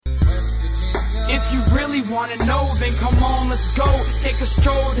really wanna know, then come on, let's go. Take a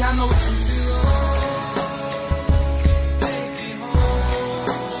stroll down those...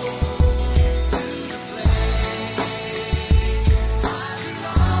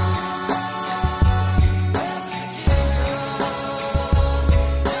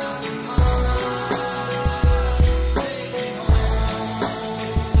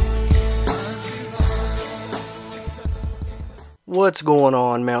 What's going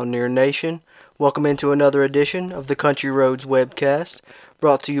on, Mountaineer Nation? Welcome into another edition of the Country Roads webcast,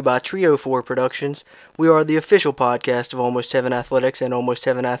 brought to you by Trio 4 Productions. We are the official podcast of Almost Heaven Athletics and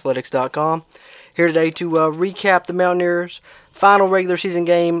AlmostHeavenAthletics.com. Here today to recap the Mountaineers' final regular season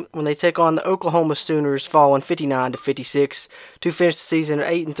game when they take on the Oklahoma Sooners, falling 59-56 to finish the season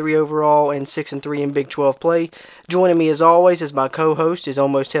at 8-3 overall and 6-3 in Big 12 play. Joining me as always as my co-host is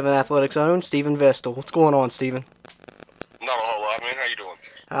Almost Heaven Athletics' own Stephen Vestal. What's going on, Stephen? Not a whole lot, man. How you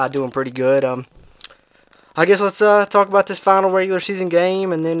doing? Doing pretty good. I guess let's talk about this final regular season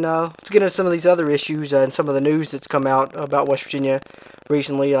game, and then let's get into some of these other issues and some of the news that's come out about West Virginia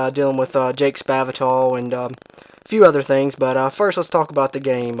recently, dealing with Jake Spavital and a few other things. But first, let's talk about the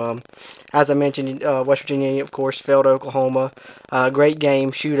game. As I mentioned, West Virginia, of course, fell to Oklahoma. Great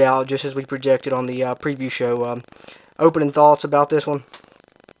game, shootout, just as we projected on the preview show. Opening thoughts about this one?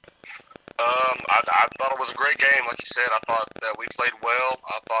 I thought it was a great game. Like you said, I thought that we played well.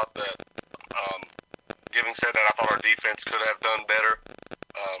 I thought that, giving said that, I thought our defense could have done better.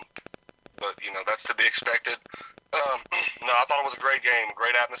 But, that's to be expected. No, I thought it was a great game,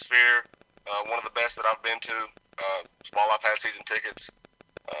 great atmosphere, one of the best that I've been to while I've had season tickets.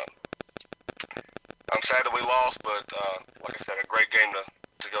 I'm sad that we lost, but like I said, a great game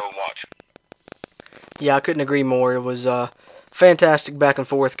to go and watch. Yeah, I couldn't agree more. It was a fantastic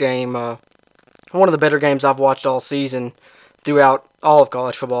back-and-forth game. One of the better games I've watched all season throughout all of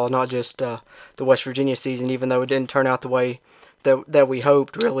college football, not just the West Virginia season, even though it didn't turn out the way that we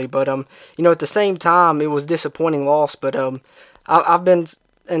hoped, really. But, at the same time, it was a disappointing loss. But I've been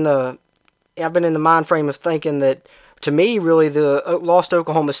in the mind frame of thinking that, to me, really, the loss to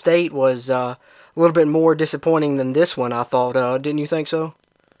Oklahoma State was a little bit more disappointing than this one, I thought. Didn't you think so?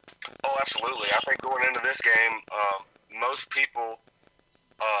 Oh, absolutely. I think going into this game,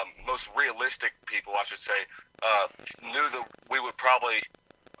 most realistic people, I should say, knew that we would probably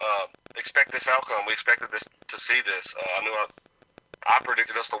expect this outcome. We expected to see this. I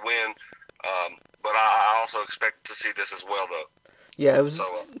predicted us to win, but I also expect to see this as well, though. Yeah, it was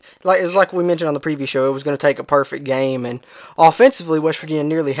like we mentioned on the previous show. It was going to take a perfect game, and offensively, West Virginia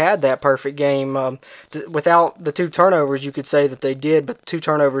nearly had that perfect game. Without the two turnovers, you could say that they did, but the two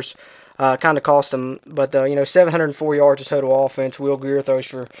turnovers kind of cost them. But 704 yards of total offense. Will Greer throws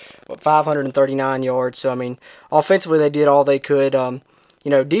for 539 yards. So offensively, they did all they could.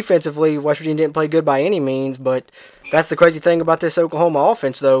 Defensively, West Virginia didn't play good by any means. But that's the crazy thing about this Oklahoma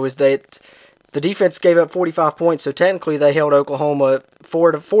offense, though, is that the defense gave up 45 points, so technically they held Oklahoma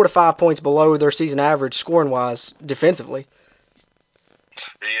 4 to 5 points below their season average scoring-wise defensively.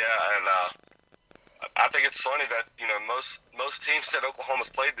 Yeah, and I think it's funny that most teams that Oklahoma's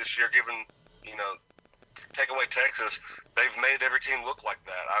played this year, given take away Texas, they've made every team look like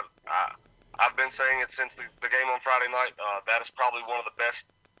that. I've been saying it since the game on Friday night. That is probably one of the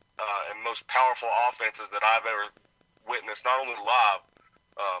best and most powerful offenses that I've ever witnessed, not only live,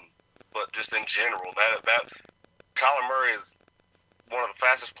 but just in general. That Kyler Murray is one of the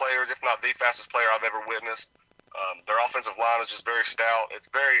fastest players, if not the fastest player I've ever witnessed. Their offensive line is just very stout. It's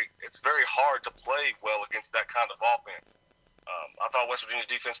very hard to play well against that kind of offense. I thought West Virginia's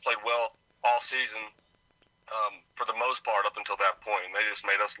defense played well all season for the most part up until that point. They just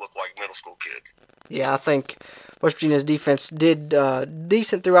made us look like middle school kids. Yeah, I think West Virginia's defense did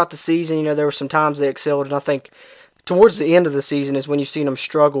decent throughout the season. There were some times they excelled, and I think towards the end of the season is when you've seen them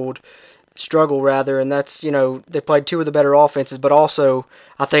struggle, and that's, they played two of the better offenses, but also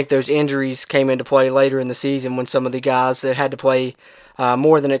I think those injuries came into play later in the season when some of the guys that had to play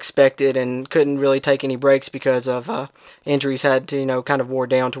more than expected and couldn't really take any breaks because of injuries had to, kind of wore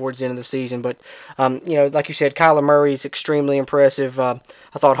down towards the end of the season. But, like you said, Kyler Murray is extremely impressive. I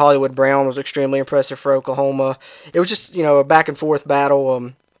thought Hollywood Brown was extremely impressive for Oklahoma. It was just, a back-and-forth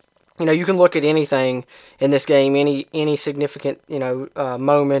battle. You can look at anything in this game, any significant,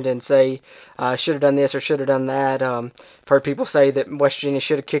 moment and say, should have done this or should have done that. I've heard people say that West Virginia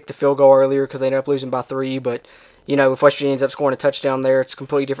should have kicked the field goal earlier because they ended up losing by 3. But, if West Virginia ends up scoring a touchdown there, it's a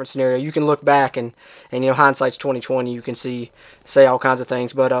completely different scenario. You can look back and hindsight's 20/20. You can say all kinds of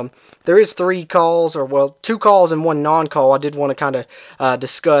things. But there is 3 calls, 2 calls and 1 non-call I did want to kind of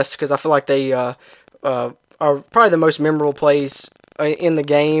discuss because I feel like they are probably the most memorable plays in the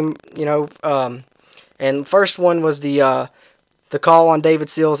game, And first one was the call on David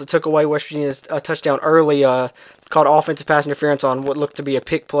Sills that took away West Virginia's touchdown early. Called offensive pass interference on what looked to be a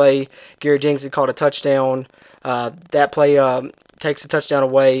pick play. Garrett Jennings had called a touchdown. That play takes the touchdown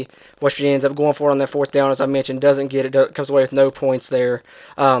away. West Virginia ends up going for it on that fourth down, as I mentioned. Doesn't get it. Comes away with no points there.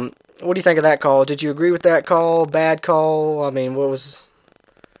 What do you think of that call? Did you agree with that call? Bad call? I mean, what was...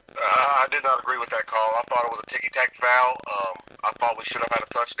 I did not agree with that call. I thought it was a ticky-tack foul. I thought we should have had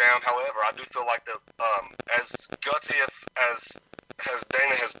a touchdown. However, I do feel like as gutsy as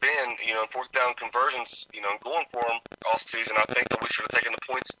Dana has been, in fourth down conversions, going for them all season, I think that we should have taken the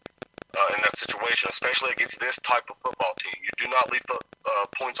points in that situation, especially against this type of football team. You do not leave the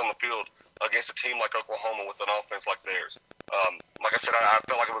points on the field against a team like Oklahoma with an offense like theirs. Like I said, I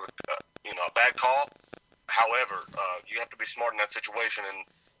felt like it was a bad call. However, you have to be smart in that situation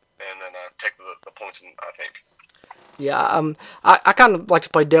and then take the points, I think. Yeah, I kind of like to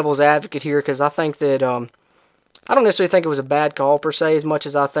play devil's advocate here because I think that I don't necessarily think it was a bad call per se as much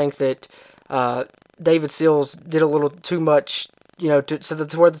as I think that David Sills did a little too much, to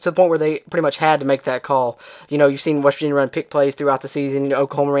the point where they pretty much had to make that call. You've seen West Virginia run pick plays throughout the season.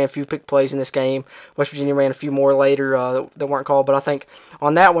 Oklahoma ran a few pick plays in this game. West Virginia ran a few more later that weren't called. But I think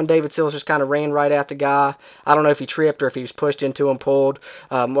on that one, David Sills just kind of ran right at the guy. I don't know if he tripped or if he was pushed into him, pulled.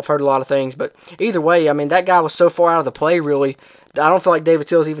 I've heard a lot of things. But either way, I mean, that guy was so far out of the play, really. I don't feel like David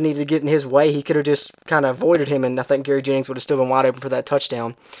Sills even needed to get in his way. He could have just kind of avoided him, and I think Gary Jennings would have still been wide open for that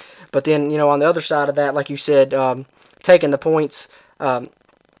touchdown. But then, on the other side of that, like you said, taking the points, I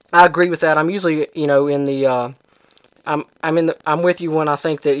agree with that. I'm usually, in the I'm with you when I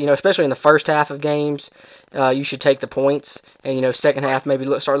think that, especially in the first half of games, you should take the points, and second half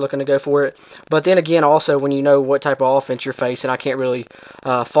maybe start looking to go for it. But then again, also when you know what type of offense you're facing, I can't really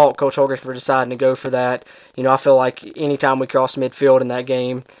fault Coach Holgren for deciding to go for that. I feel like anytime we cross midfield in that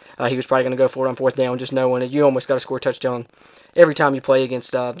game, he was probably going to go for it on fourth down, just knowing that you almost got to score a touchdown every time you play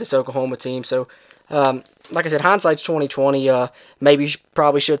against this Oklahoma team. So, like I said, hindsight's 20/20. Maybe you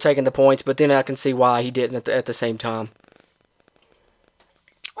probably should have taken the points, but then I can see why he didn't at the same time.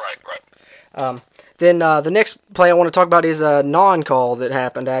 Right. Then the next play I want to talk about is a non-call that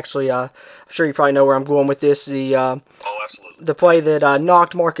happened, actually. I'm sure you probably know where I'm going with this. Absolutely. The play that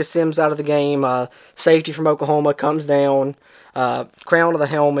knocked Marcus Sims out of the game. Safety from Oklahoma comes down, crown of the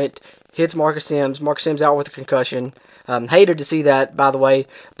helmet, hits Marcus Sims. Marcus Sims out with a concussion. Hated to see that, by the way,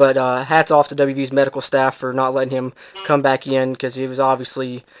 but hats off to WVU's medical staff for not letting him come back in because he was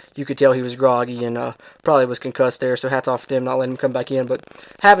obviously, you could tell he was groggy and probably was concussed there, so hats off to them not letting him come back in. But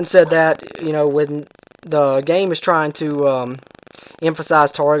having said that, when the game is trying to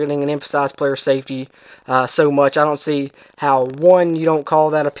emphasize targeting and emphasize player safety so much, I don't see how, one, you don't call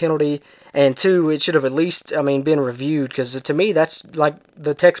that a penalty, and two, it should have at least, been reviewed, because to me, that's like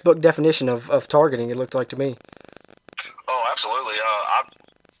the textbook definition of targeting, it looked like to me. Oh, absolutely.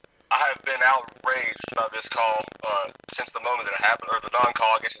 I have been outraged by this call since the moment that it happened, or the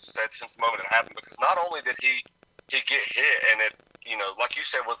non-call, I guess you should say, since the moment it happened, because not only did he get hit, and it, like you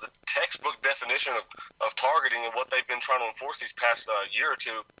said, was the textbook definition of targeting and what they've been trying to enforce these past year or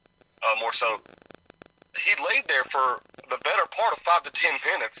two, more so. He laid there for the better part of 5 to 10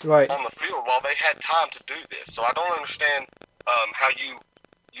 minutes on the field while they had time to do this. So I don't understand how you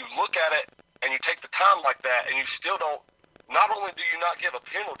look at it and you take the time like that and you still don't. Not only do you not give a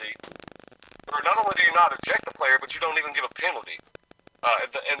penalty, or not only do you not eject the player, but you don't even give a penalty.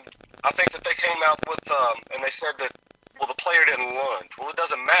 And I think that they came out with and they said that, well, the player didn't lunge. Well, it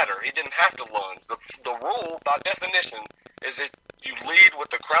doesn't matter. He didn't have to lunge. The rule, by definition, is that you lead with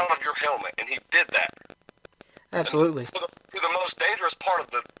the crown of your helmet, and he did that. Absolutely. To the most dangerous part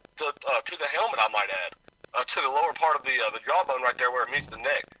of to the helmet, I might add, to the lower part of the jawbone right there where it meets the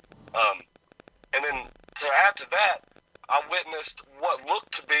neck. And then to add to that, I witnessed what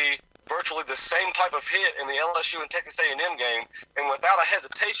looked to be virtually the same type of hit in the LSU and Texas A&M game, and without a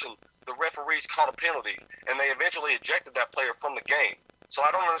hesitation, the referees called a penalty, and they eventually ejected that player from the game. So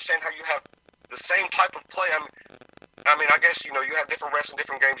I don't understand how you have the same type of play. I mean, I guess, you have different refs in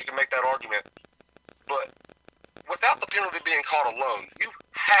different games. You can make that argument. But without the penalty being called alone, you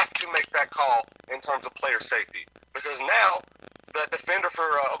have to make that call in terms of player safety. Because now, the defender for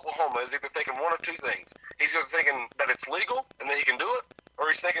Oklahoma is either thinking one of two things. He's either thinking that it's legal and that he can do it, or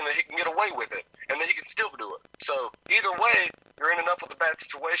he's thinking that he can get away with it and that he can still do it. So either way, you're ending up with a bad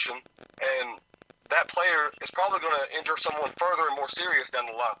situation, and that player is probably going to injure someone further and more serious down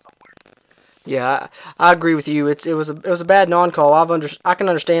the line somewhere. Yeah, I agree with you. It was a bad non-call. I can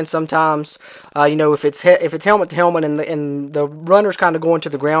understand sometimes, if it's helmet to helmet and the runner's kind of going to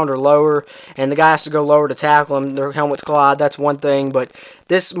the ground or lower, and the guy has to go lower to tackle him. Their helmets collide. That's one thing. But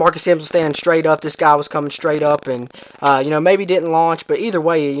this Marcus Sims was standing straight up. This guy was coming straight up, and maybe didn't launch. But either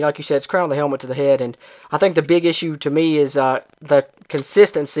way, like you said, it's crown the helmet to the head. And I think the big issue to me is the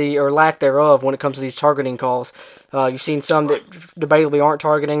consistency or lack thereof when it comes to these targeting calls. You've seen some that debatably aren't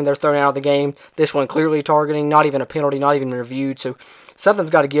targeting. They're thrown out of the game. This one clearly targeting, not even a penalty, not even reviewed. So something's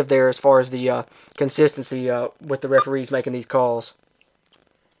got to give there as far as the consistency with the referees making these calls.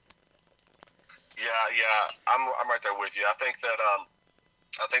 Yeah, I'm right there with you. I think that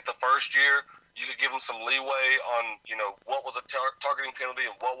I think the first year you could give them some leeway on what was a targeting penalty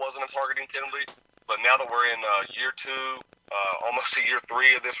and what wasn't a targeting penalty. But now that we're in year 2, almost to year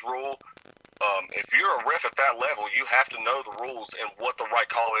 3 of this rule, if you're a ref at that level, you have to know the rules and what the right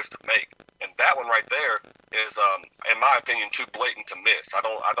call is to make. And that one right there is, in my opinion, too blatant to miss. I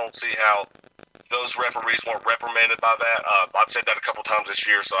don't see how those referees weren't reprimanded by that. I've said that a couple times this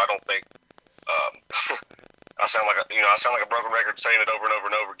year, so I don't think I sound like a broken record saying it over and over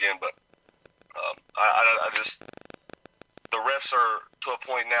and over again. But I just the refs are to a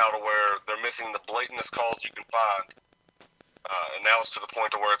point now to where they're missing the blatantest calls you can find. And now it's to the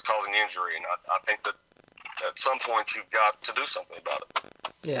point to where it's causing injury, and I think that at some point you've got to do something about it.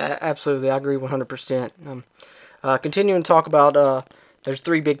 Yeah, absolutely. I agree 100%. Continuing to talk about, there's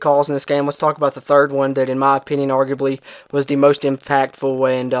 3 big calls in this game. Let's talk about the third one that, in my opinion, arguably was the most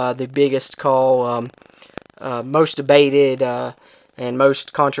impactful and the biggest call, most debated and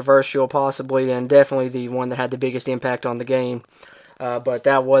most controversial possibly, and definitely the one that had the biggest impact on the game. But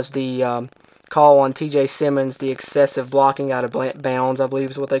that was the call on T.J. Simmons, the excessive blocking out of bounds, I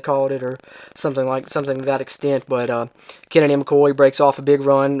believe is what they called it, or something to that extent. But Kennan M. McCoy breaks off a big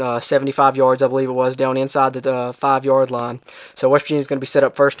run, 75 yards, I believe it was, down inside the 5-yard line. So West Virginia's going to be set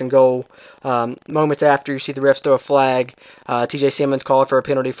up first and goal. Moments after, you see the refs throw a flag. T.J. Simmons called for a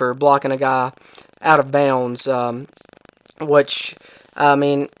penalty for blocking a guy out of bounds, which, I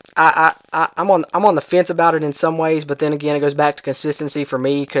mean, I'm on the fence about it in some ways, but then again, it goes back to consistency for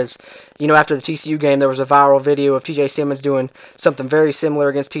me because, after the TCU game, there was a viral video of T.J. Simmons doing something very similar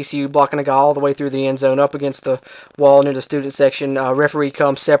against TCU, blocking a guy all the way through the end zone, up against the wall near the student section. Referee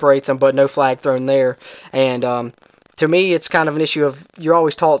comes, separates them, but no flag thrown there. And to me, it's kind of an issue of you're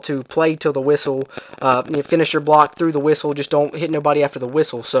always taught to play till the whistle, finish your block through the whistle, just don't hit nobody after the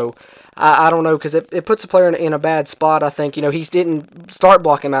whistle. So I don't know, because it puts the player in a bad spot. I think, he didn't start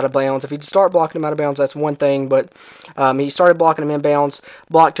blocking him out of bounds. If he'd start blocking him out of bounds, that's one thing, but he started blocking him in bounds,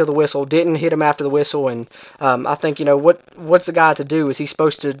 blocked till the whistle, didn't hit him after the whistle, and I think, what's the guy to do? Is he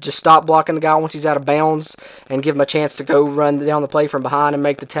supposed to just stop blocking the guy once he's out of bounds and give him a chance to go run down the play from behind and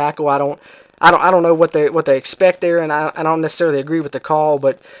make the tackle? I don't know what they expect there, and I don't necessarily agree with the call,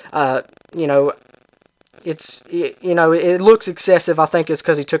 but it looks excessive. I think it's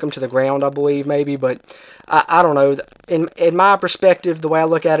because he took him to the ground, I believe, maybe, but I don't know. In my perspective, the way I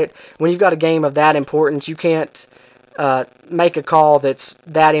look at it, when you've got a game of that importance, you can't make a call that's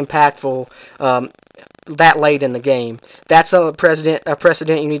that impactful that late in the game. That's a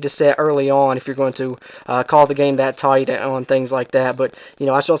precedent you need to set early on if you're going to call the game that tight on things like that. But I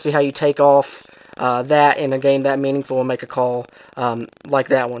just don't see how you take off that in a game that meaningful and make a call like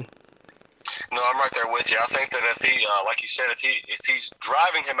that one. No, I'm right there with you. I think that if he, like you said, if he's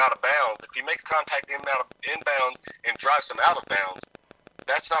driving him out of bounds, if he makes contact inbounds and drives him out of bounds,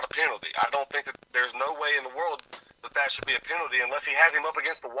 that's not a penalty. I don't think that there's no way in the world that should be a penalty unless he has him up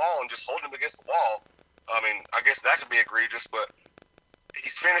against the wall and just holding him against the wall. I mean, I guess that could be egregious, but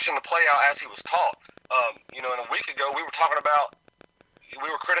he's finishing the play out as he was taught. And a week ago we were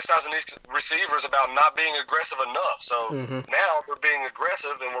criticizing these receivers about not being aggressive enough. So now they're being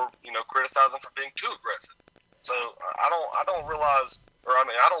aggressive, and we're criticizing for being too aggressive. So I don't realize, or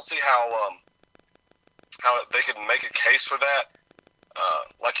I don't see how they could make a case for that.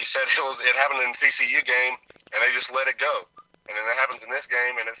 Like you said, it happened in the TCU game, and they just let it go. And then it happens in this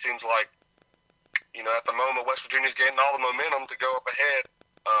game, and it seems like, at the moment West Virginia's getting all the momentum to go up ahead,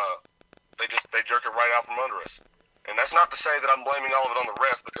 they jerk it right out from under us. And that's not to say that I'm blaming all of it on the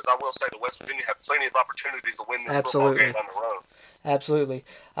refs, because I will say that West Virginia had plenty of opportunities to win this football game on their own. Absolutely.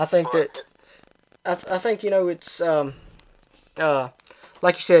 I think it's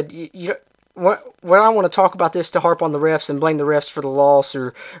like you said, when I want to talk about this to harp on the refs and blame the refs for the loss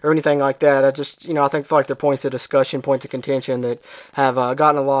or anything like that, I feel like they're points of discussion, points of contention that have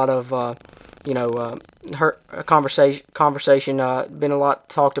gotten a lot of her conversation been a lot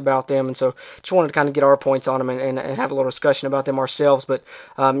talked about them, and so just wanted to kind of get our points on them and have a little discussion about them ourselves. But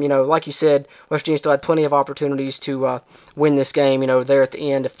like you said, West Virginia still had plenty of opportunities to win this game. There at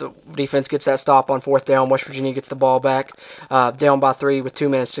the end, if the defense gets that stop on fourth down, West Virginia gets the ball back down by 3 with 2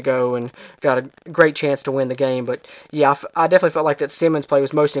 minutes to go and got a great chance to win the game. But yeah, I definitely felt like that Simmons play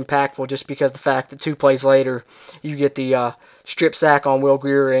was most impactful, just because the fact that 2 plays later you get the strip sack on Will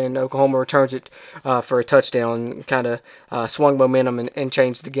Grier, and Oklahoma returns it for a touchdown, kind of swung momentum and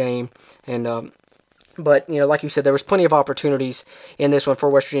changed the game. And but like you said, there was plenty of opportunities in this one for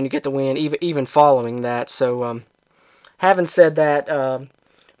West Virginia to get the win, even following that. So having said that,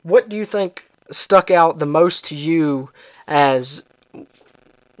 what do you think stuck out the most to you as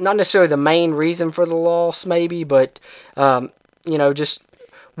not necessarily the main reason for the loss, maybe, but just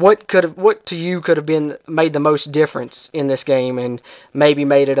what to you could have been made the most difference in this game and maybe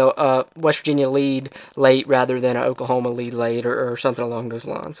made it a West Virginia lead late rather than an Oklahoma lead late or something along those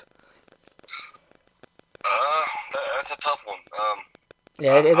lines? That's a tough one.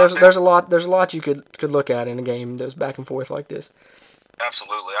 There's a lot you could look at in a game that's back and forth like this.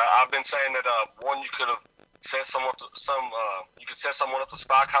 Absolutely, I've been saying that one, you could have set someone up to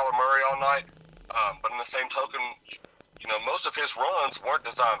spy Kyler Murray all night, but in the same token, most of his runs weren't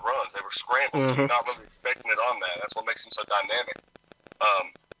designed runs; they were scrambles. So you're not really expecting it on that. That's what makes him so dynamic.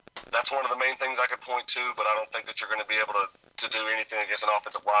 That's one of the main things I could point to, but I don't think that you're going to be able to do anything against an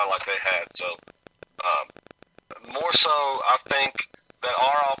offensive line like they had. So more so, I think that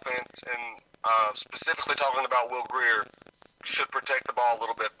our offense, and specifically talking about Will Grier, should protect the ball a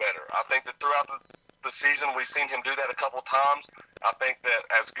little bit better. I think that throughout the season, we've seen him do that a couple times. I think that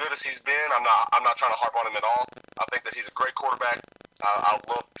as good as he's been, I'm not trying to harp on him at all. I think that he's a great quarterback. I've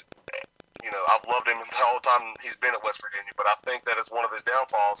loved him the whole time he's been at West Virginia. But I think that as one of his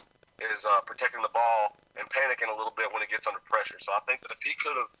downfalls is protecting the ball and panicking a little bit when it gets under pressure. So I think that if he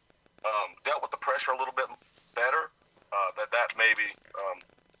could have dealt with the pressure a little bit better, that maybe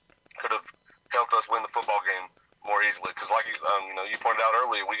could have helped us win the football game more easily. Because like you pointed out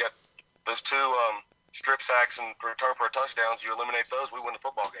earlier, we got those 2 strip sacks and return for touchdowns. You eliminate those, we win the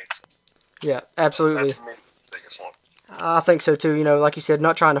football game. So yeah, absolutely. That's the biggest one. I think so too. Like you said,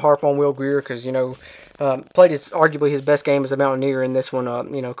 not trying to harp on Will Grier because played arguably his best game as a Mountaineer in this one.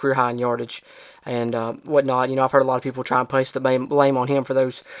 Career high in yardage and whatnot. I've heard a lot of people try and place the blame on him for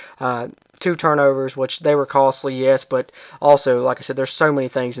those 2 turnovers, which they were costly, yes, but also, like I said, there's so many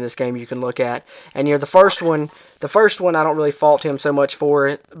things in this game you can look at. And the first one, I don't really fault him so much for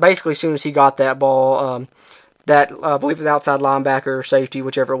it. Basically, as soon as he got that ball, I believe the outside linebacker or safety,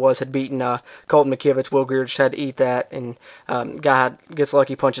 whichever it was, had beaten Colton McKivitz. Will Grier just had to eat that, and guy gets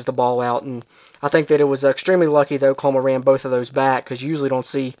lucky, punches the ball out. And I think that it was extremely lucky that Oklahoma ran both of those back, because you usually don't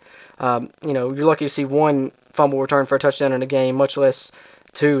see, you're lucky to see 1 fumble return for a touchdown in a game, much less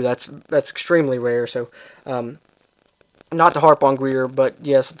 2. That's extremely rare. So not to harp on Grier, but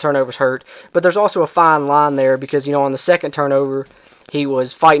yes, the turnovers hurt. But there's also a fine line there because, on the second turnover, he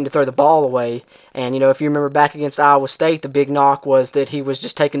was fighting to throw the ball away. And, if you remember back against Iowa State, the big knock was that he was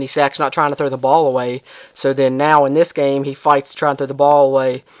just taking these sacks, not trying to throw the ball away. So then now in this game, he fights to try and throw the ball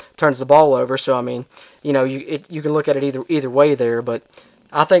away, turns the ball over. So, I mean, you can look at it either way there. But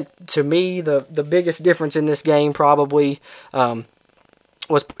I think, to me, the biggest difference in this game probably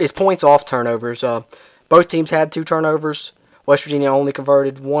is points off turnovers. Both teams had 2 turnovers. West Virginia only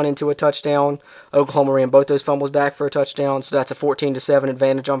converted 1 into a touchdown. Oklahoma ran both those fumbles back for a touchdown, so that's a 14-7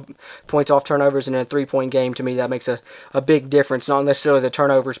 advantage on points off turnovers. And in a 3-point game, to me, that makes a big difference. Not necessarily the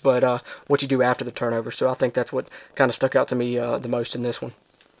turnovers, but what you do after the turnovers. So I think that's what kind of stuck out to me the most in this one.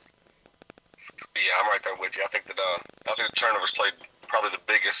 Yeah, I'm right there with you. I think the turnovers played probably the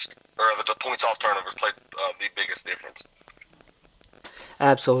biggest, or the points off turnovers played the biggest difference.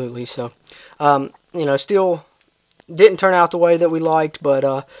 Absolutely. So, still didn't turn out the way that we liked, but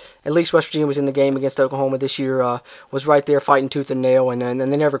at least West Virginia was in the game against Oklahoma this year, was right there fighting tooth and nail, and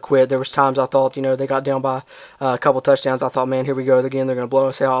they never quit. There was times I thought, they got down by a couple touchdowns. I thought, man, here we go again. They're going to blow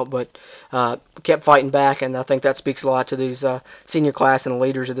us out, but kept fighting back, and I think that speaks a lot to these senior class and the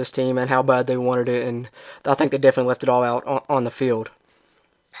leaders of this team and how bad they wanted it, and I think they definitely left it all out on the field.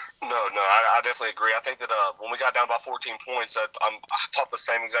 No, I definitely agree. I think that when we got down by 14 points, I thought the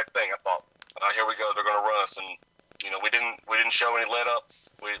same exact thing. I thought, here we go, they're going to run us, and we didn't show any let up.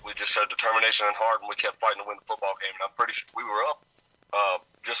 We just showed determination and heart, and we kept fighting to win the football game. And I'm pretty sure we were up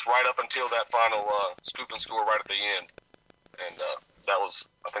just right up until that final scoop and score right at the end, and that was,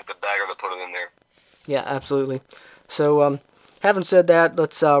 I think, the dagger that put it in there. Yeah, absolutely. So, having said that,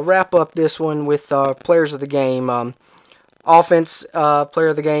 let's wrap up this one with players of the game. Offense, player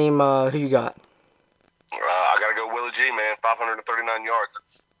of the game, who you got? I got to go Willie G, man. 539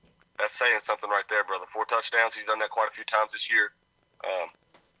 yards. That's saying something right there, brother. 4 touchdowns. He's done that quite a few times this year.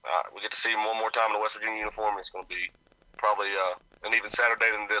 We get to see him one more time in the West Virginia uniform. It's going to be probably an even sadder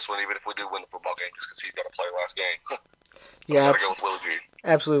day than this one, even if we do win the football game, just because he's got to play last game. Yeah, I got to go with Willie G.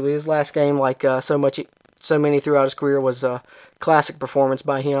 Absolutely. His last game, like so many throughout his career, was a classic performance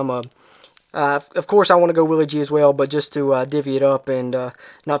by him. Of course, I want to go Willie G as well, but just to divvy it up and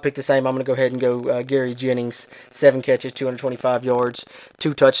not pick the same, I'm going to go ahead and go Gary Jennings. 7 catches, 225 yards,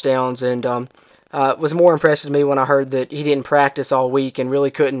 2 touchdowns, and was more impressive to me when I heard that he didn't practice all week and really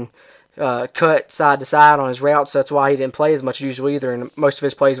couldn't cut side to side on his routes. That's why he didn't play as much as usual either, and most of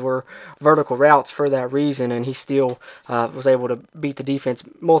his plays were vertical routes for that reason, and he still was able to beat the defense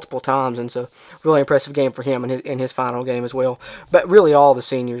multiple times, and so really impressive game for him in his final game as well. But really all the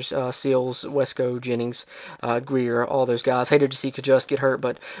seniors, Seals, Wesco, Jennings, Greer, all those guys. Hated to see Kajust get hurt,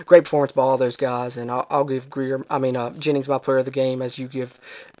 but great performance by all those guys, and I'll give Jennings my player of the game as you give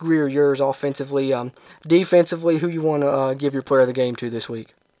Greer yours offensively. Defensively, who you want to give your player of the game to this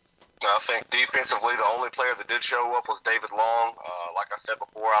week? I think defensively, the only player that did show up was David Long. Like I said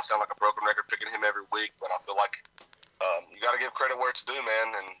before, I sound like a broken record picking him every week, but I feel like you got to give credit where it's due, man.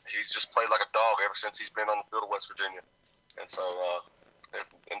 And he's just played like a dog ever since he's been on the field of West Virginia. And so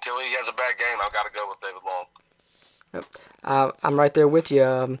until he has a bad game, I've got to go with David Long. Yep. I'm right there with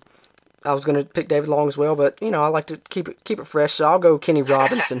you. I was going to pick David Long as well, but I like to keep it fresh, so I'll go Kenny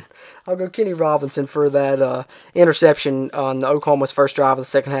Robinson. I'll go Kenny Robinson for that interception on the Oklahoma's first drive of the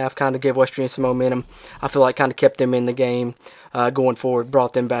second half. Kind of gave West Virginia some momentum. I feel like kind of kept them in the game going forward,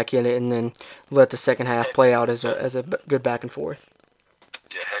 brought them back in it, and then let the second half play out as a good back and forth.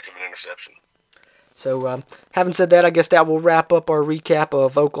 Yeah, heck of an interception. So, having said that, I guess that will wrap up our recap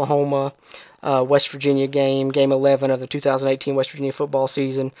of Oklahoma. West Virginia game 11 of the 2018 West Virginia football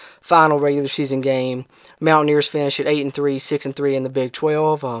season, final regular season game. Mountaineers finish at 8-3, 6-3 in the Big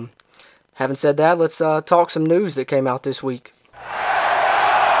 12. Having said that, let's talk some news that came out this week.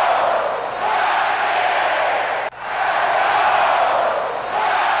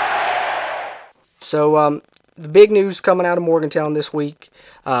 So, the big news coming out of Morgantown this week,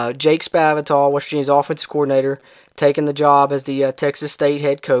 Jake Spavital, West Virginia's offensive coordinator, taking the job as the Texas State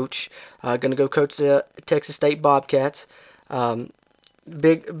head coach. Going to go coach the Texas State Bobcats.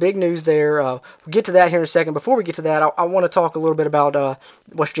 Big news there. We'll get to that here in a second. Before we get to that, I want to talk a little bit about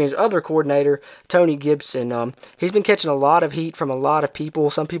West Virginia's other coordinator, Tony Gibson. He's been catching a lot of heat from a lot of people.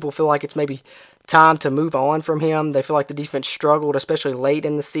 Some people feel like it's maybe time to move on from him. They feel like the defense struggled, especially late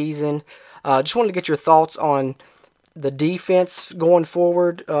in the season. Just wanted to get your thoughts on the defense going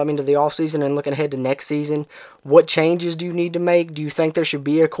forward into the offseason and looking ahead to next season. What changes do you need to make? Do you think there should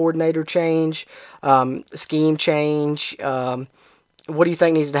be a coordinator change, scheme change? What do you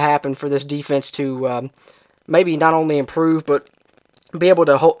think needs to happen for this defense to maybe not only improve but be able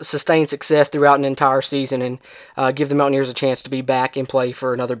to sustain success throughout an entire season and give the Mountaineers a chance to be back in play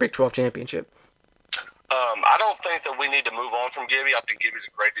for another Big 12 championship? I don't think that we need to move on from Gibby. I think Gibby's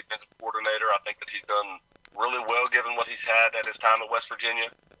a great defensive coordinator. I think that he's done really well given what he's had at his time at West Virginia.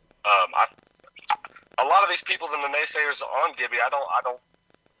 A lot of these people, the naysayers on Gibby, I don't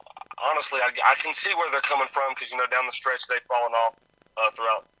honestly, I can see where they're coming from because, down the stretch they've fallen off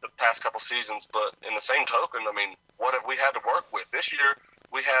throughout the past couple seasons. But in the same token, what have we had to work with? This year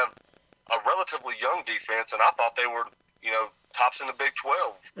we have a relatively young defense, and I thought they were, tops in the Big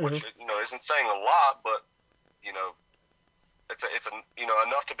 12, which, isn't saying a lot, but, it's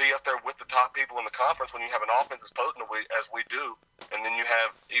enough to be up there with the top people in the conference when you have an offense as potent as we do, and then you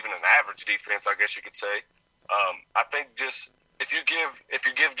have even an average defense, I guess you could say. I think just if you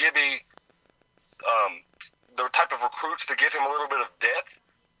give Gibby the type of recruits to give him a little bit of depth,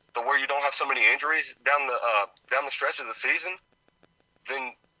 to where you don't have so many injuries down the stretch of the season,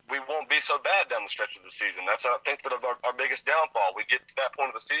 then we won't be so bad down the stretch of the season. That's, I think, that our biggest downfall. We get to that point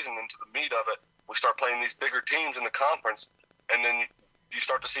of the season, into the meat of it, we start playing these bigger teams in the conference, and then you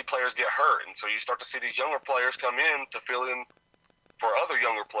start to see players get hurt. And so you start to see these younger players come in to fill in for other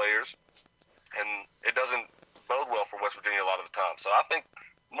younger players, and it doesn't bode well for West Virginia a lot of the time. So I think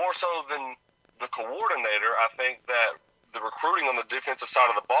more so than the coordinator, I think that the recruiting on the defensive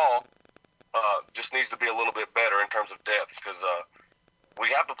side of the ball just needs to be a little bit better in terms of depth, because we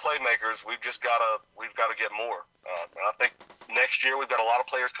have the playmakers. We've got to get more. And I think next year we've got a lot of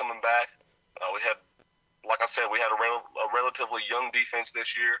players coming back. Like I said, we had a relatively young defense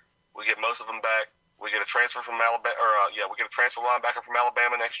this year. We get most of them back. We get a transfer from Alabama, we get a transfer linebacker from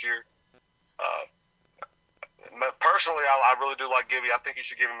Alabama next year. Personally, I really do like Gibby. I think you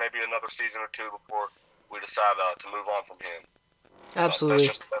should give him maybe another season or two before we decide to move on from him. Absolutely.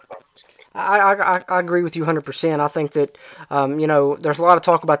 That's I agree with you 100%. I think that, there's a lot of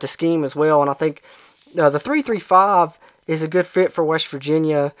talk about the scheme as well, and I think the 3-3-5 is a good fit for West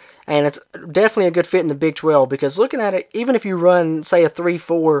Virginia, and it's definitely a good fit in the Big 12 because looking at it, even if you run, say, a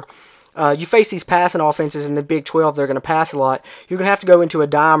 3-4, you face these passing offenses in the Big 12, they're going to pass a lot. You're going to have to go into a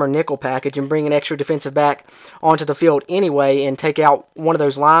dime or nickel package and bring an extra defensive back onto the field anyway and take out one of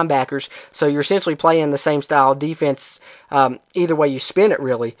those linebackers. So you're essentially playing the same style defense either way you spin it,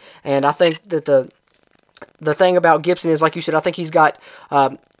 really. And I think that the thing about Gibson is, like you said, I think he's got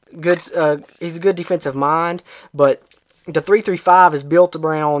he's a good defensive mind, but the 3-3-5 is built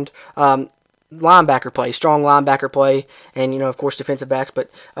around linebacker play, strong linebacker play, and of course defensive backs. But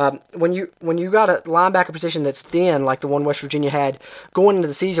when you got a linebacker position that's thin, like the one West Virginia had going into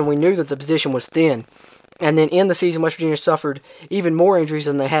the season, we knew that the position was thin. And then in the season, West Virginia suffered even more injuries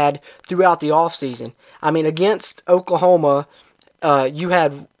than they had throughout the offseason. I mean, against Oklahoma, you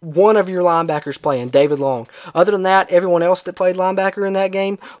had one of your linebackers playing, David Long. Other than that, everyone else that played linebacker in that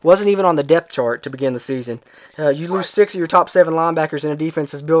game wasn't even on the depth chart to begin the season. You lose 6 of your top 7 linebackers, and a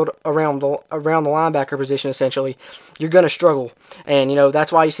defense is built around the linebacker position, essentially. You're going to struggle. And,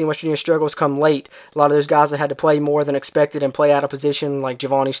 that's why you see West Virginia struggles come late. A lot of those guys that had to play more than expected and play out of position, like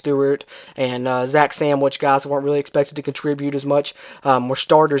Giovanni Stewart and Zach Sandwich, guys that weren't really expected to contribute as much, were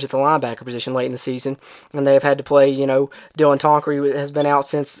starters at the linebacker position late in the season. And they have had to play, Dylan Tonkery has been out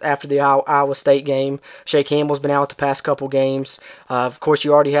since after the Iowa State game. Shea Campbell's been out the past couple games. Of course,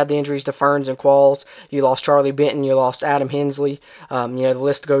 you already had the injuries to Ferns and Qualls. You lost Charlie Benton. You lost Adam Hensley. The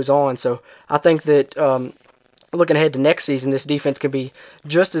list goes on. So I think that looking ahead to next season, this defense can be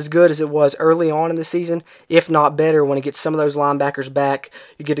just as good as it was early on in the season, if not better, when it gets some of those linebackers back.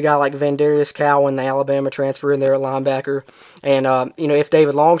 You get a guy like Vandarius Cowan, the Alabama transfer, in there at linebacker. And, if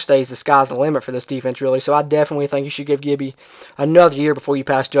David Long stays, the sky's the limit for this defense, really. So I definitely think you should give Gibby another year before you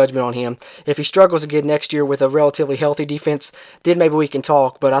pass judgment on him. If he struggles again next year with a relatively healthy defense, then maybe we can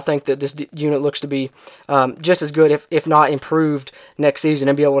talk. But I think that this unit looks to be just as good, if not improved, next season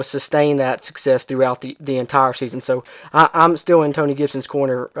and be able to sustain that success throughout the entire season. So I'm still in Tony Gibson's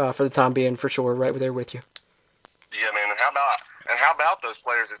corner for the time being, for sure, right there with you. Yeah, man. And how about those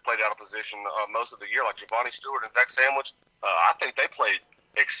players that played out of position most of the year, like Giovanni Stewart and Zach Sandwich? I think they played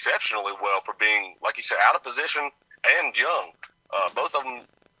exceptionally well for being, like you said, out of position and young. Both of them,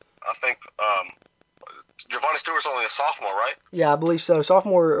 I think. Giovanni Stewart's only a sophomore, right? Yeah, I believe so.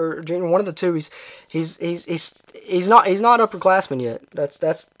 Sophomore or junior, one of the two. He's not upperclassman yet. That's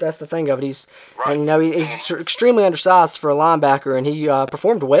the thing of it. He's right. And he's extremely undersized for a linebacker, and he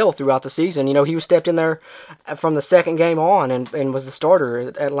performed well throughout the season. He was stepped in there from the second game on and was the starter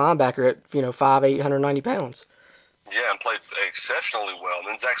at linebacker at 5'8", 190 pounds. Yeah, and played exceptionally well. And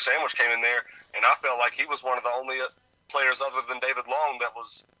then Zach Sandwich came in there, and I felt like he was one of the only players other than David Long that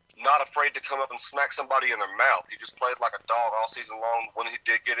was not afraid to come up and smack somebody in their mouth. He just played like a dog all season long when he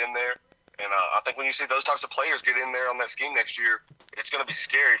did get in there. And I think when you see those types of players get in there on that scheme next year, it's going to be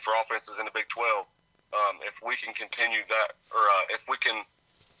scary for offenses in the Big 12 if we can continue that, or if we can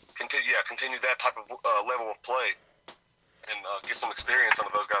continue that type of level of play and get some experience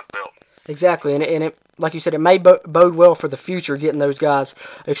under those guys' belt. Exactly, and it, like you said, it may bode well for the future, getting those guys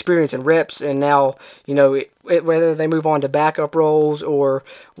experience and reps, and now, whether they move on to backup roles or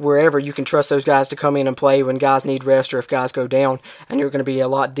wherever, you can trust those guys to come in and play when guys need rest or if guys go down, and you're going to be a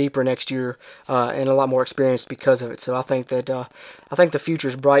lot deeper next year and a lot more experienced because of it. So I think that the future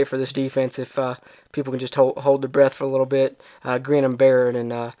is bright for this defense if people can just hold their breath for a little bit, grin and bear it,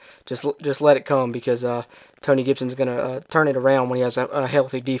 and just let it come, because Tony Gibson's going to turn it around when he has a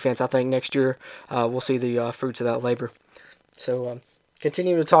healthy defense. I think next year we'll see the fruits of that labor. So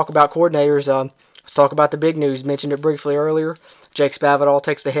continuing to talk about coordinators, let's talk about the big news. Mentioned it briefly earlier. Jake Spavital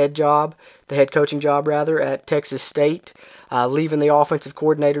takes the head coaching job at Texas State, leaving the offensive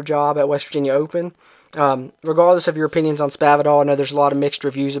coordinator job at West Virginia open. Regardless of your opinions on Spavital, I know there's a lot of mixed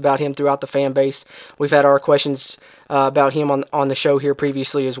reviews about him throughout the fan base. We've had our questions about him on the show here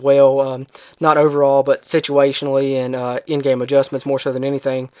previously as well. Not overall, but situationally and in-game adjustments more so than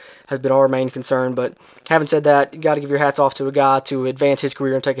anything has been our main concern. But having said that, you got to give your hats off to a guy to advance his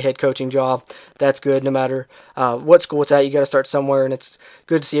career and take a head coaching job. That's good no matter what school it's at. You got to start somewhere, and it's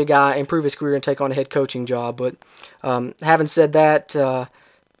good to see a guy improve his career and take on a head coaching job. But having said that,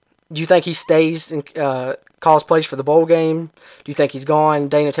 do you think he stays and calls plays for the bowl game? Do you think he's gone?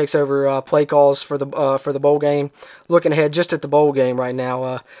 Dana takes over play calls for the bowl game. Looking ahead just at the bowl game right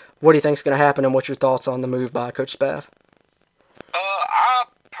now, what do you think is going to happen, and what's your thoughts on the move by Coach Spav?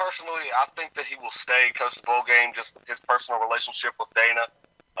 I think that he will stay, coach the bowl game, just with his personal relationship with Dana.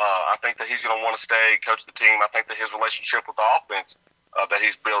 I think that he's going to want to stay, coach the team. I think that his relationship with the offense that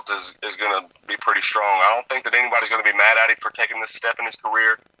he's built is going to be pretty strong. I don't think that anybody's going to be mad at him for taking this step in his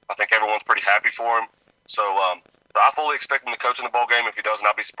career. I think everyone's pretty happy for him. So I fully expect him to coach in the bowl game. If he doesn't,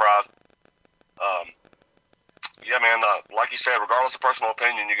 I'll be surprised. Yeah, man. Like you said, regardless of personal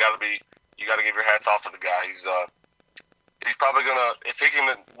opinion, you got to give your hats off to the guy. He's probably gonna, if he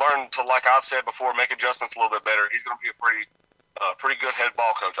can learn to, like I've said before, make adjustments a little bit better. He's gonna be a pretty good head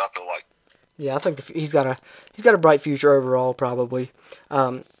ball coach, I feel like. Yeah, I think he's got a bright future overall, probably.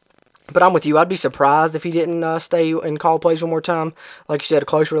 But I'm with you. I'd be surprised if he didn't stay and call plays one more time. Like you said, a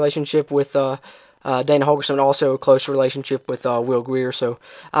close relationship with Dana Holgorsen, also a close relationship with Will Grier. So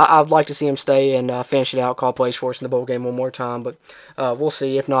I'd like to see him stay and finish it out, call plays for us in the bowl game one more time. But we'll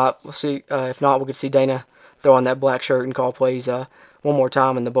see. If not, we could see Dana throw on that black shirt and call plays one more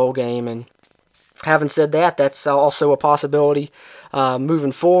time in the bowl game. And having said that, that's also a possibility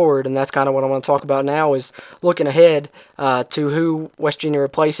moving forward, and that's kind of what I want to talk about now, is looking ahead to who West Virginia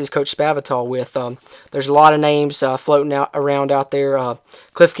replaces Coach Spavital with. There's a lot of names floating around out there.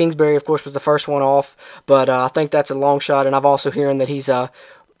 Cliff Kingsbury, of course, was the first one off, but I think that's a long shot, and I've also hearing that he's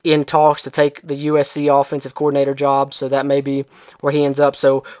in talks to take the USC offensive coordinator job, so that may be where he ends up.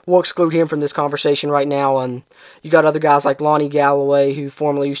 So we'll exclude him from this conversation right now. And you got other guys like Lonnie Galloway, who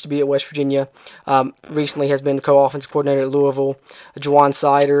formerly used to be at West Virginia, recently has been the co-offensive coordinator at Louisville. Juwan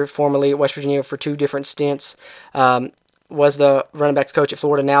Sider, formerly at West Virginia for 2 different stints, was the running backs coach at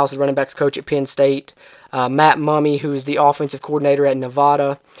Florida, now is the running backs coach at Penn State. Matt Mumme, who is the offensive coordinator at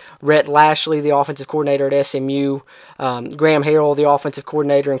Nevada. Rhett Lashley, the offensive coordinator at SMU. Graham Harrell, the offensive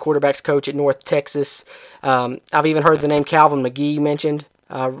coordinator and quarterbacks coach at North Texas. I've even heard the name Calvin McGee mentioned.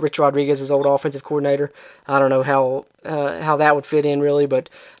 Rich Rodriguez's old offensive coordinator. I don't know how that would fit in really, but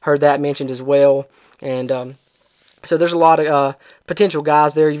heard that mentioned as well. And so there's a lot of potential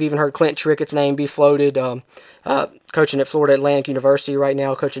guys there. You've even heard Clint Trickett's name be floated. Coaching at Florida Atlantic University right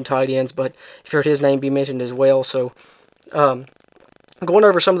now, coaching tight ends, but you've heard his name be mentioned as well. So going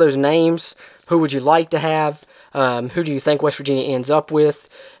over some of those names, who would you like to have? Who do you think West Virginia ends up with?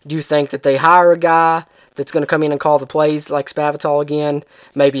 Do you think that they hire a guy that's going to come in and call the plays like Spavital again?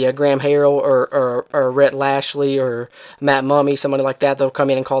 Maybe a Graham Harrell or Rhett Lashley or Matt Mumme, somebody like that, they'll come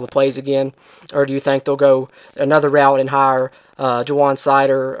in and call the plays again? Or do you think they'll go another route and hire Juwan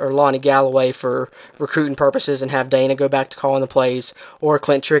Sider or Lonnie Galloway for recruiting purposes and have Dana go back to calling the plays, or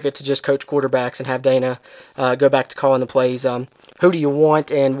Clint Trickett to just coach quarterbacks and have Dana go back to calling the plays? Who do you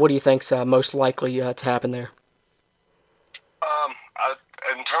want, and what do you think's most likely to happen there?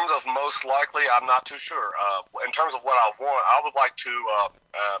 In terms of most likely, I'm not too sure. In terms of what I want, I would like to,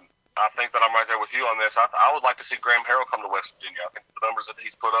 I think that I'm right there with you on this. I would like to see Graham Harrell come to West Virginia. I think the numbers that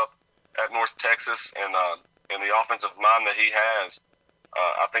he's put up at North Texas and the offensive mind that he has,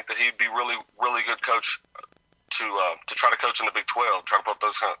 I think that he'd be really, really good coach to try to coach in the Big 12, try to put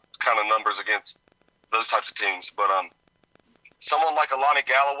those kind of numbers against those types of teams. But someone like Lonnie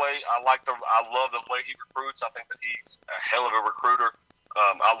Galloway, I love the way he recruits. I think that he's a hell of a recruiter.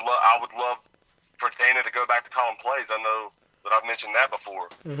 I would love for Dana to go back to calling plays. I know that I've mentioned that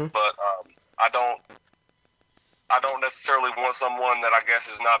before, but I don't necessarily want someone that I guess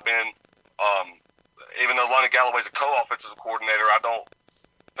has not been. Even though Lonnie Galloway's a co-offensive coordinator, I don't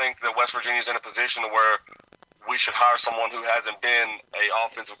think that West Virginia's in a position where we should hire someone who hasn't been a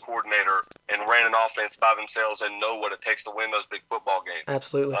offensive coordinator and ran an offense by themselves and know what it takes to win those big football games.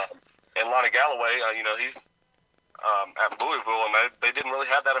 Absolutely. And Lonnie Galloway, he's at Louisville, and they didn't really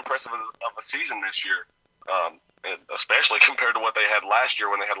have that impressive of a season this year, especially compared to what they had last year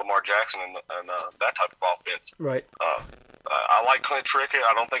when they had Lamar Jackson and that type of offense. Right. I like Clint Trickett.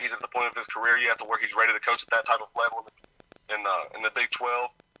 I don't think he's at the point of his career yet to where he's ready to coach at that type of level in the Big 12.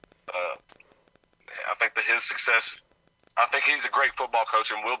 I think that his success, I think he's a great football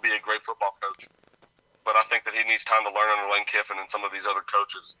coach and will be a great football coach. But I think that he needs time to learn under Lane Kiffin and some of these other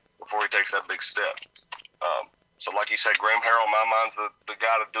coaches before he takes that big step. So like you said, Graham Harrell, in my mind's the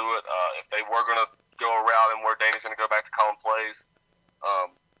guy to do it. If they were going to go a route and where Dana's going to go back to calling plays, I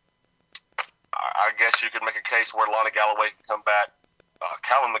guess you could make a case where Lonnie Galloway can come back.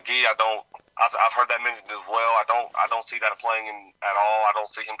 Calvin McGee, I've heard that mentioned as well. I don't see that playing at all. I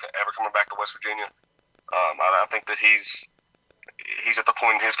don't see him ever coming back to West Virginia. I think that he's at the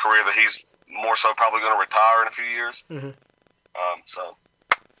point in his career that he's more so probably going to retire in a few years.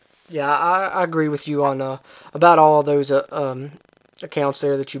 Yeah, I agree with you on about all those accounts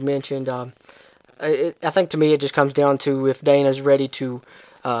there that you mentioned. I think to me it just comes down to if Dana's ready to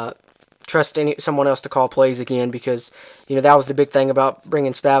trust someone else to call plays again, because that was the big thing about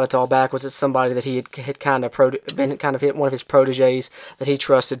bringing Spavital back, was it's somebody that he had kind of been hit one of his proteges that he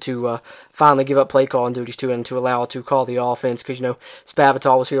trusted to finally give up play calling duties to and to allow to call the offense, because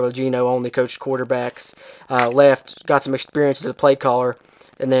Spavital was here with Geno, only coached quarterbacks, left, got some experience as a play caller,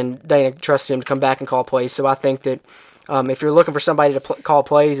 and then Dana trusted him to come back and call plays. So I think that if you're looking for somebody to call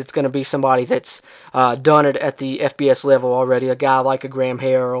plays, it's going to be somebody that's done it at the FBS level already, a guy like a Graham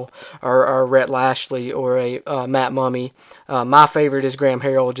Harrell or Rhett Lashley or a Matt Mumme. My favorite is Graham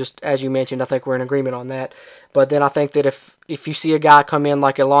Harrell, just as you mentioned. I think we're in agreement on that. But then I think that if you see a guy come in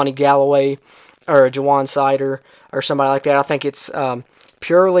like a Lonnie Galloway or a Jawan Sider or somebody like that, I think it's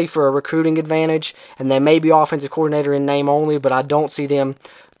purely for a recruiting advantage, and they may be offensive coordinator in name only, but I don't see them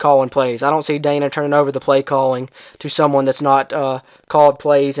calling plays. I don't see Dana turning over the play calling to someone that's not called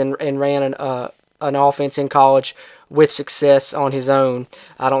plays and ran an offense in college with success on his own.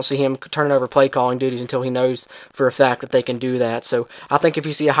 I don't see him turning over play calling duties until he knows for a fact that they can do that. So I think if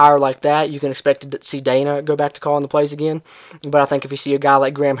you see a hire like that, you can expect to see Dana go back to calling the plays again. But I think if you see a guy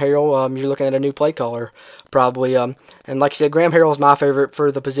like Graham Harrell, you're looking at a new play caller probably. And like you said, Graham Harrell is my favorite for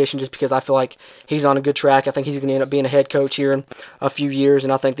the position just because I feel like he's on a good track. I think he's going to end up being a head coach here in a few years,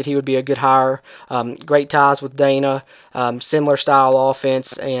 and I think that he would be a good hire. Great ties with Dana, similar style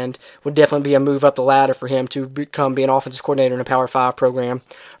offense, and would definitely be a move up the ladder for him to become being offensive coordinator in a Power 5 program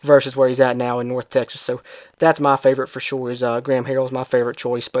versus where he's at now in North Texas. So that's my favorite for sure. Is Graham Harrell's my favorite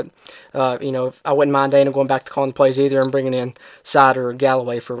choice, but I wouldn't mind Dana going back to calling the plays either and bringing in Sider or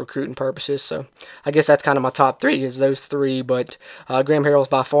Galloway for recruiting purposes. So I guess that's kind of my top three is those three, but Graham Harrell's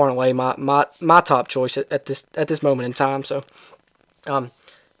by far and away my top choice at this moment in time. So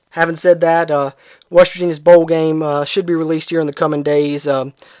having said that, West Virginia's bowl game should be released here in the coming days.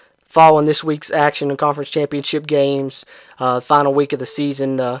 Following this week's action in conference championship games, final week of the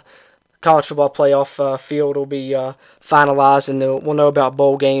season, college football playoff field will be finalized, and we'll know about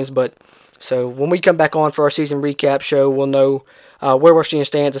bowl games. But so when we come back on for our season recap show, we'll know where West Virginia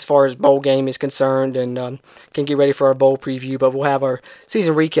stands as far as bowl game is concerned, and can get ready for our bowl preview. But we'll have our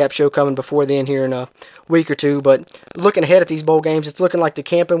season recap show coming before then here in a week or two. But looking ahead at these bowl games, it's looking like the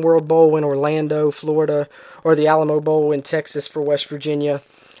Camping World Bowl in Orlando, Florida, or the Alamo Bowl in Texas for West Virginia.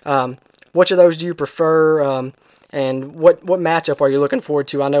 Which of those do you prefer? And what matchup are you looking forward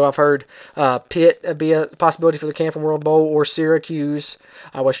to? I know I've heard Pitt be a possibility for the Camping World Bowl, or Syracuse.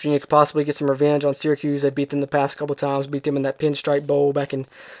 West Virginia could possibly get some revenge on Syracuse. They beat them the past couple times, beat them in that Pinstripe Bowl back in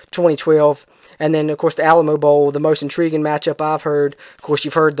 2012. And then, of course, the Alamo Bowl, the most intriguing matchup I've heard. Of course,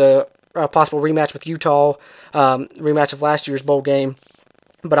 you've heard the possible rematch with Utah, rematch of last year's bowl game.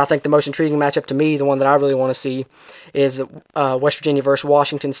 But I think the most intriguing matchup to me, the one that I really want to see, is West Virginia versus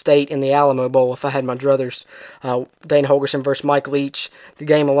Washington State in the Alamo Bowl. If I had my druthers, Dana Holgorsen versus Mike Leach. The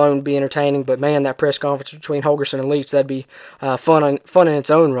game alone would be entertaining, but man, that press conference between Holgorsen and Leach, that'd be fun in its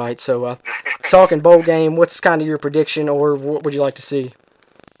own right. So, talking bowl game, what's kind of your prediction, or what would you like to see?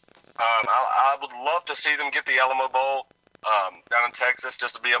 I would love to see them get the Alamo Bowl down in Texas,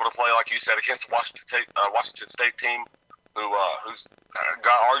 just to be able to play, like you said, against the Washington State team, who's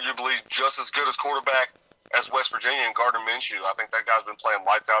got arguably just as good as quarterback as West Virginia and Gardner Minshew. I think that guy's been playing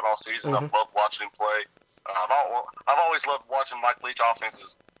lights out all season. Mm-hmm. I've loved watching him play. I've always loved watching Mike Leach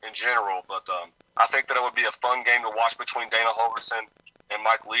offenses in general, but I think that it would be a fun game to watch between Dana Holgorsen and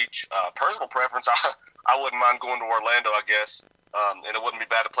Mike Leach. Personal preference, I wouldn't mind going to Orlando, I guess, and it wouldn't be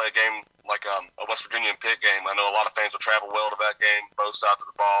bad to play a game like a West Virginia and Pitt game. I know a lot of fans will travel well to that game, both sides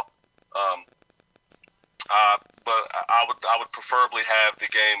of the ball. But I would preferably have the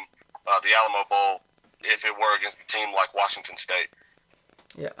game, the Alamo Bowl, if it were against a team like Washington State.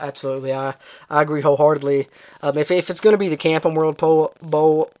 Yeah, absolutely. I agree wholeheartely. If it's going to be the Camping World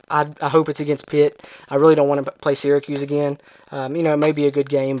Bowl, I hope it's against Pitt. I really don't want to play Syracuse again. It may be a good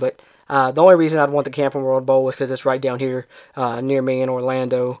game, but the only reason I'd want the Camping World Bowl is because it's right down here near me in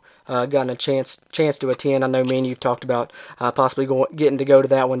Orlando. Gotten a chance to attend. I know me and you've talked about possibly getting to go to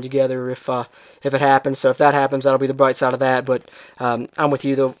that one together if it happens. So if that happens, that'll be the bright side of that. But I'm with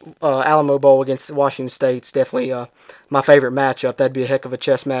you. The Alamo Bowl against Washington State's definitely my favorite matchup. That'd be a heck of a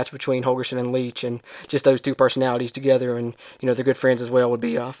chess match between Holgorsen and Leach, and just those two personalities together, and they're good friends as well. Would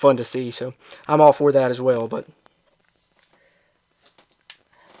be fun to see. So I'm all for that as well. But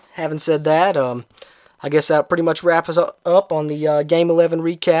having said that, I guess that pretty much wraps us up on the Game 11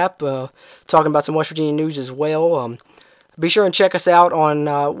 recap, talking about some West Virginia news as well. Be sure and check us out on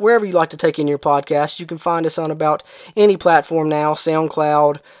wherever you like to take in your podcast. You can find us on about any platform now,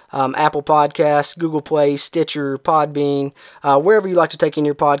 SoundCloud, Apple Podcasts, Google Play, Stitcher, Podbean, wherever you like to take in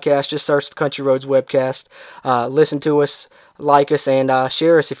your podcast. Just search the Country Roads Webcast. Listen to us, like us, and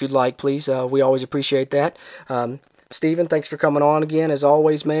share us if you'd like, please. We always appreciate that. Stephen, thanks for coming on again, as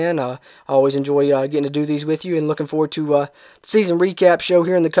always, man. I always enjoy getting to do these with you, and looking forward to the season recap show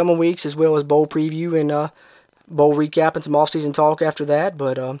here in the coming weeks, as well as bowl preview and bowl recap and some off-season talk after that.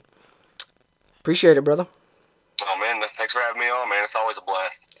 But appreciate it, brother. Oh, man, thanks for having me on, man. It's always a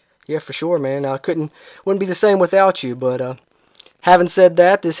blast. Yeah, for sure, man. Wouldn't be the same without you, but having said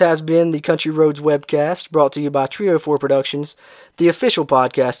that, this has been the Country Roads Webcast, brought to you by Trio 4 Productions, the official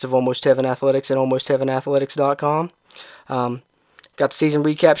podcast of Almost Heaven Athletics at almostheavenathletics.com. Got the season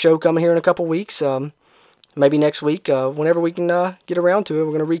recap show coming here in a couple weeks. Maybe next week, whenever we can get around to it.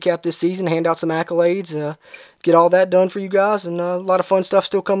 We're going to recap this season, hand out some accolades, get all that done for you guys, and a lot of fun stuff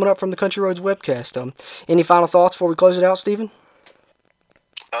still coming up from the Country Roads Webcast. Any final thoughts before we close it out, Stephen?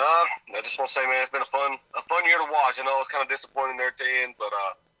 I just want to say, man, it's been a fun year to watch. I know it's kind of disappointing there at the end, but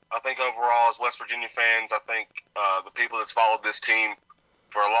I think overall, as West Virginia fans, I think the people that's followed this team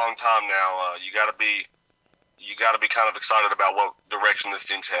for a long time now, you got to be kind of excited about what direction this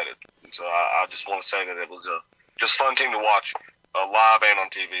team's headed. And so I just want to say that it was a just fun team to watch live and on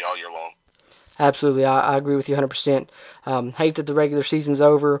TV all year long. Absolutely, I agree with you 100%. Hate that the regular season's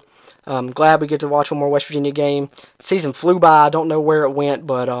over. Glad we get to watch one more West Virginia game. The season flew by. I don't know where it went,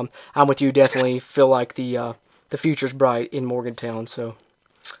 but I'm with you. Definitely feel like the future's bright in Morgantown. So,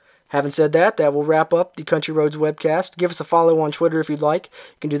 having said that, that will wrap up the Country Roads Webcast. Give us a follow on Twitter if you'd like.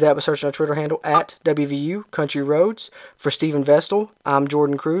 You can do that by searching our Twitter handle at WVU Country Roads. For Stephen Vestal, I'm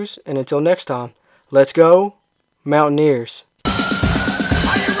Jordan Cruz, and until next time, let's go Mountaineers.